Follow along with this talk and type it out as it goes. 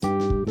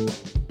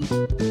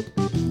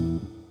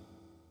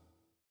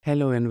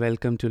Hello and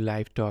welcome to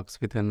Live Talks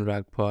with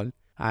Anurag Paul.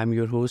 I'm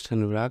your host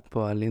Anurag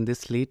Paul. In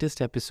this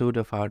latest episode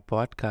of our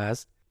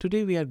podcast,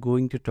 today we are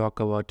going to talk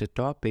about a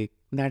topic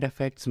that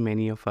affects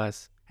many of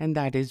us, and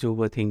that is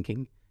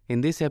overthinking.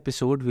 In this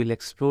episode, we'll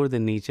explore the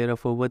nature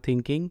of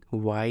overthinking,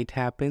 why it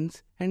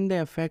happens, and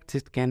the effects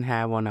it can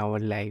have on our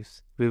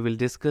lives. We will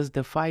discuss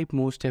the 5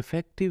 most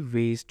effective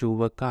ways to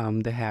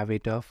overcome the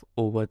habit of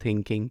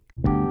overthinking.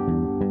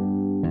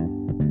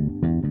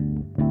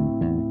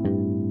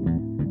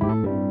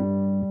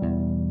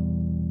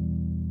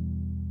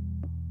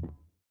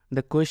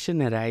 The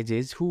question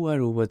arises, who are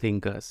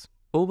overthinkers?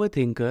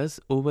 Overthinkers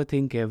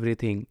overthink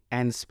everything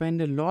and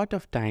spend a lot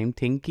of time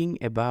thinking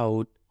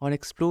about or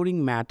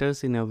exploring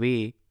matters in a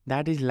way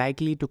that is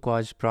likely to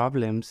cause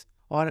problems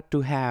or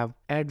to have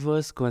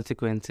adverse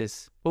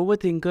consequences.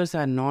 Overthinkers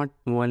are not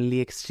only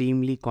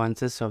extremely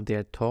conscious of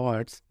their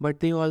thoughts,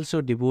 but they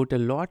also devote a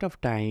lot of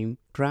time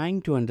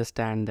trying to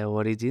understand the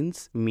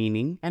origins,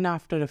 meaning, and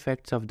after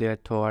effects of their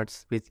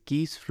thoughts, which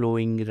keeps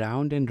flowing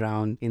round and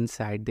round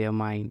inside their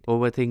mind.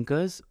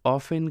 Overthinkers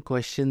often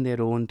question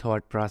their own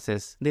thought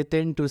process. They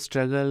tend to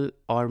struggle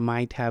or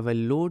might have a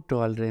low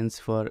tolerance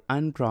for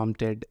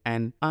unprompted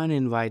and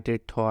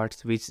uninvited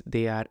thoughts which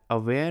they are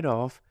aware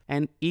of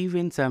and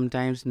even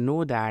sometimes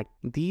know that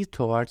these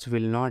thoughts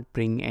will not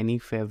bring any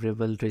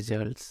favorable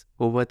results.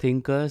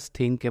 Overthinkers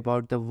think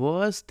about the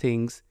worst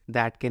things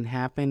that can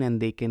happen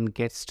and they can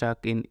get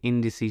stuck in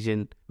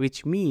indecision,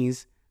 which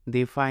means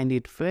they find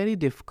it very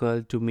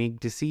difficult to make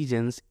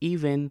decisions,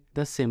 even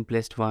the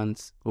simplest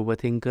ones.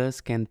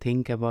 Overthinkers can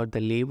think about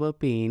the labor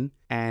pain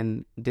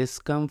and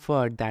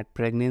discomfort that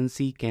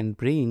pregnancy can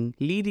bring,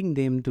 leading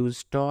them to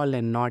stall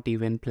and not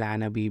even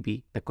plan a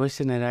baby. The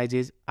question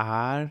arises,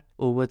 are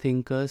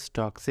overthinkers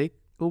toxic?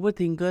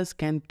 Overthinkers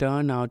can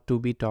turn out to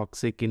be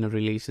toxic in a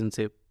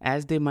relationship,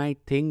 as they might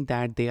think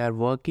that they are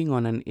working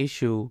on an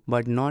issue,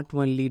 but not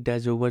only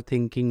does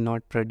overthinking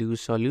not produce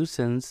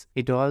solutions,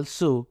 it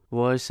also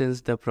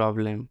worsens the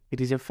problem.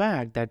 It is a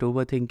fact that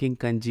overthinking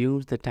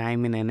consumes the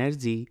time and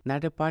energy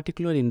that a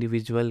particular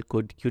individual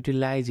could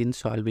utilize in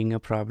solving a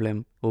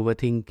problem.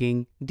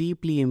 Overthinking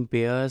deeply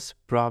impairs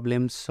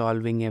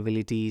problem-solving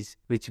abilities,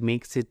 which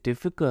makes it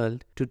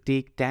difficult to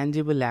take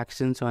tangible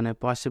actions on a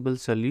possible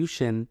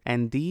solution,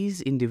 and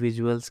these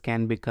individuals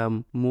can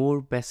become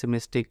more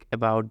pessimistic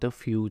about the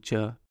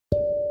future.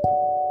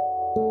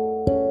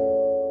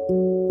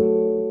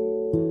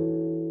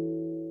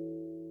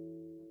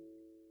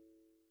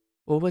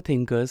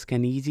 Overthinkers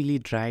can easily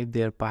drive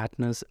their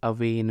partners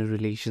away in a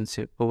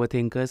relationship.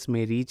 Overthinkers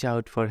may reach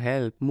out for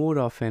help more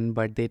often,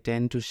 but they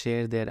tend to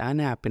share their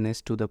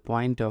unhappiness to the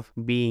point of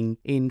being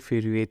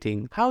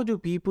infuriating. How do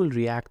people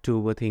react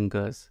to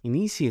overthinkers?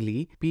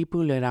 Initially,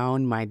 people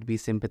around might be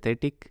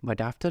sympathetic, but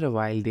after a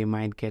while they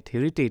might get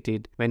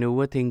irritated when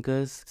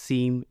overthinkers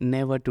seem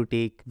never to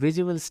take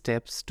visible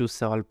steps to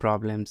solve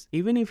problems.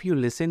 Even if you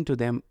listen to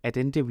them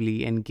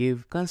attentively and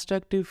give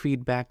constructive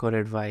feedback or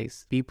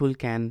advice, people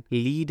can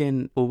lead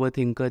an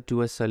overthinker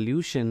to a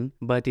solution,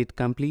 but it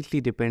completely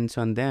depends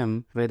on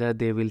them whether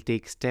they will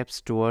take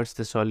steps towards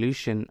the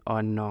solution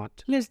or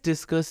not. Let's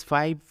discuss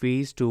 5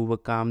 ways to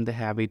overcome the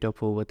habit of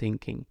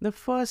overthinking. The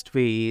first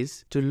way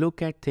is to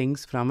look at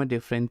things from a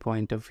different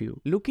point of view.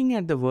 Looking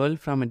at the world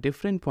from a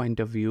different point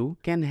of view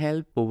can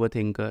help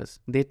overthinkers.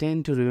 They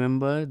tend to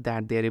remember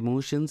that their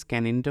emotions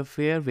can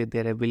interfere with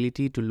their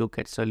ability to look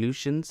at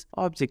solutions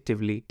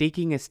objectively.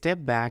 Taking a step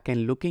back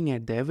and looking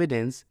at the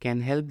evidence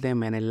can help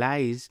them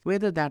analyze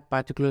whether that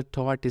particular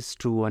thought is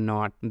true or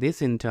not.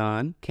 This in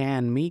turn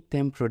can make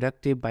them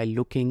productive by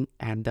looking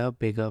at the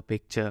bigger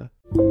picture.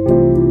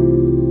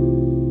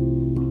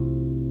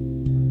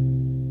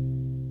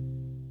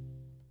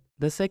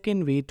 The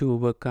second way to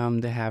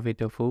overcome the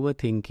habit of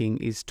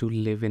overthinking is to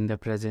live in the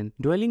present.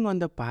 Dwelling on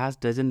the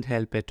past doesn't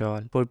help at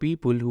all. For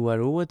people who are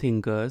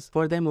overthinkers,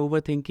 for them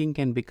overthinking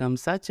can become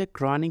such a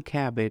chronic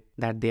habit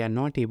that they are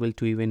not able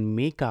to even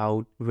make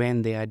out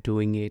when they are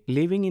doing it.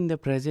 Living in the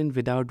present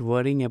without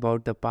worrying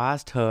about the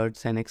past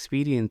hurts and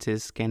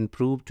experiences can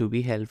prove to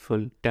be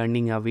helpful.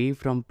 Turning away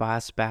from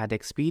past bad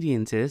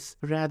experiences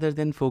rather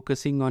than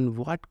focusing on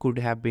what could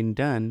have been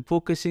done,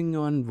 focusing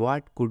on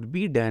what could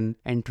be done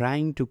and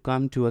trying to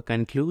come to a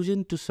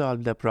conclusion to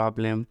solve the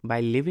problem by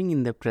living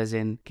in the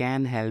present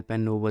can help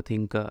an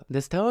overthinker.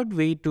 The third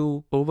way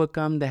to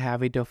overcome the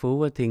habit of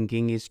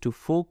overthinking is to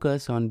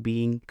focus on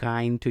being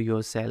kind to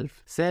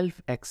yourself.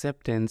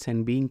 Self-acceptance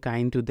and being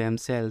kind to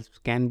themselves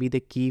can be the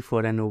key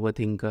for an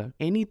overthinker.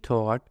 Any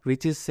thought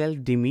which is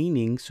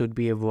self-demeaning should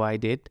be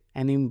avoided,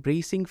 and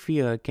embracing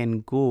fear can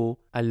go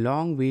a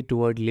long way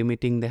toward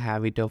limiting the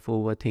habit of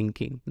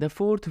overthinking. The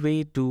fourth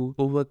way to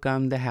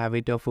overcome the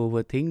habit of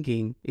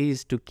overthinking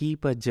is to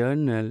keep a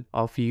journal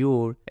of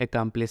your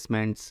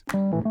accomplishments.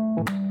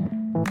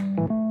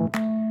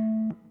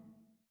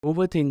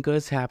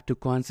 Overthinkers have to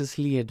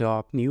consciously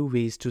adopt new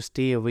ways to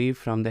stay away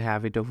from the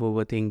habit of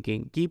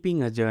overthinking.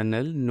 Keeping a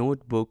journal,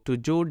 notebook to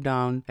jot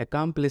down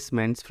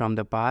accomplishments from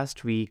the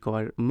past week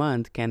or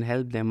month can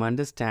help them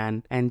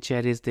understand and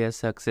cherish their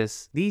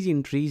success. These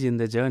entries in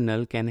the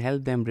journal can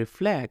help them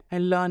reflect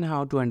and learn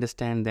how to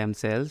understand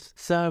themselves,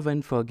 serve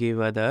and forgive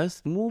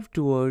others, move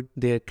toward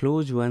their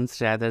close ones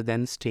rather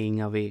than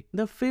staying away.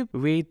 The fifth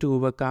way to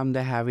overcome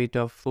the habit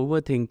of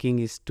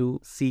overthinking is to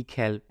seek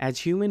help. As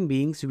human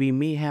beings, we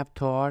may have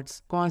thoughts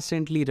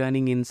constantly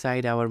running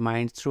inside our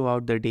minds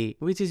throughout the day,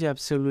 which is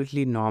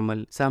absolutely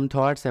normal. Some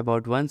thoughts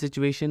about one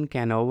situation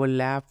can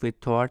overlap with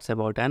thoughts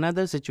about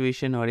another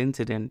situation or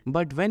incident,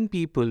 but when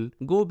people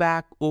go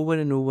back over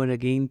and over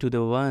again to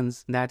the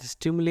ones that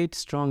stimulate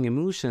strong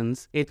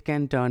emotions, it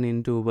can turn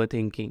into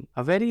overthinking.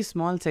 A very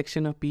small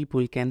section of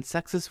people can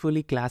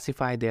successfully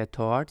classify their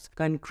thoughts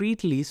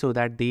concretely so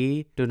that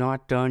they do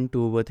not turn to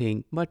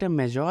overthink, but a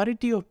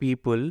majority of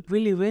people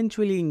will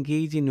eventually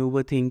engage in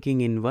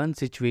overthinking in one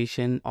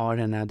situation or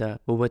another.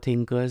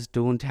 Overthinkers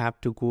don't have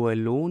to go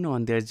alone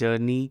on their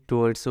journey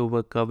towards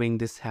overcoming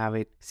this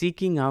habit.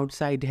 Seeking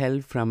outside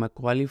help from a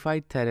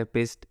qualified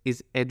therapist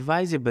is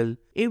advisable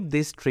if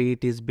this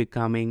trait is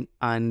becoming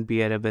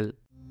unbearable.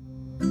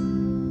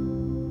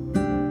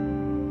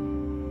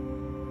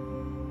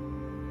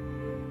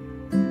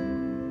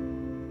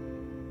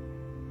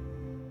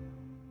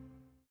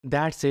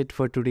 That's it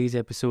for today's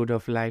episode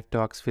of Life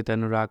Talks with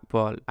Anurag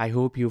Paul. I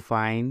hope you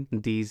find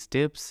these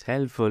tips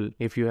helpful.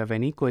 If you have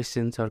any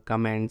questions or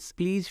comments,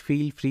 please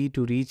feel free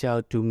to reach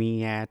out to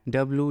me at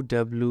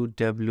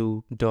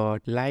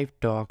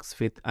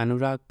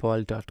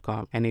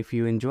www.lifetalkswithanuragpaul.com. And if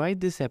you enjoyed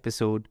this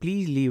episode,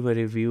 please leave a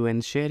review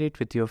and share it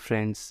with your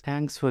friends.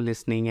 Thanks for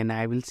listening, and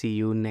I will see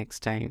you next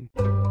time.